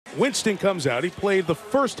Winston comes out. He played the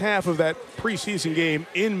first half of that preseason game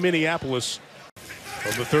in Minneapolis.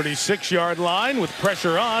 From the 36-yard line with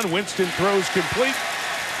pressure on, Winston throws complete.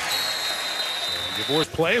 The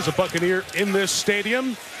fourth play is a Buccaneer in this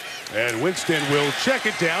stadium. And Winston will check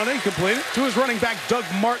it down and complete it to his running back, Doug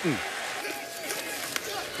Martin.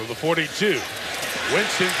 From the 42.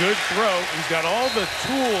 Winston, good throw. He's got all the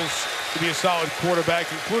tools to be a solid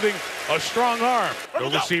quarterback, including a strong arm. No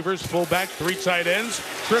receivers, fullback, 3 tight ends,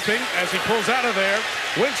 tripping as he pulls out of there.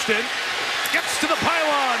 Winston gets to the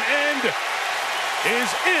pylon and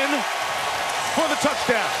is in for the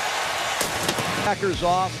touchdown. Packers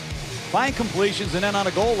off, fine completions, and then on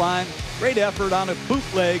a goal line, great effort on a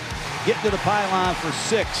bootleg, get to the pylon for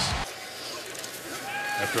 6.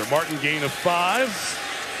 After a Martin gain of 5.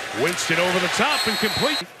 Winston over the top and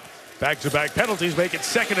complete. Back-to-back penalties make it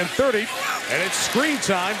 2nd and 30, and it's screen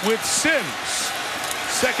time with Sims.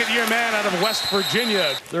 Second-year man out of West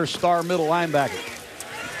Virginia. Their star middle linebacker.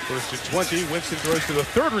 First and 20, Winston throws to the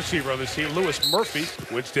 3rd receiver on the team, Lewis Murphy.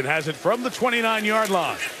 Winston has it from the 29-yard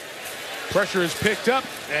line. Pressure is picked up,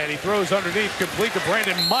 and he throws underneath, complete to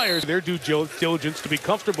Brandon Myers. Their due diligence to be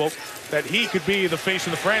comfortable that he could be the face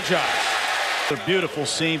of the franchise. A beautiful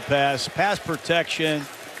seam pass protection.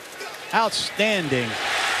 Outstanding,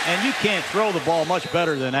 and you can't throw the ball much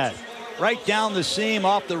better than that. Right down the seam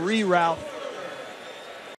off the reroute,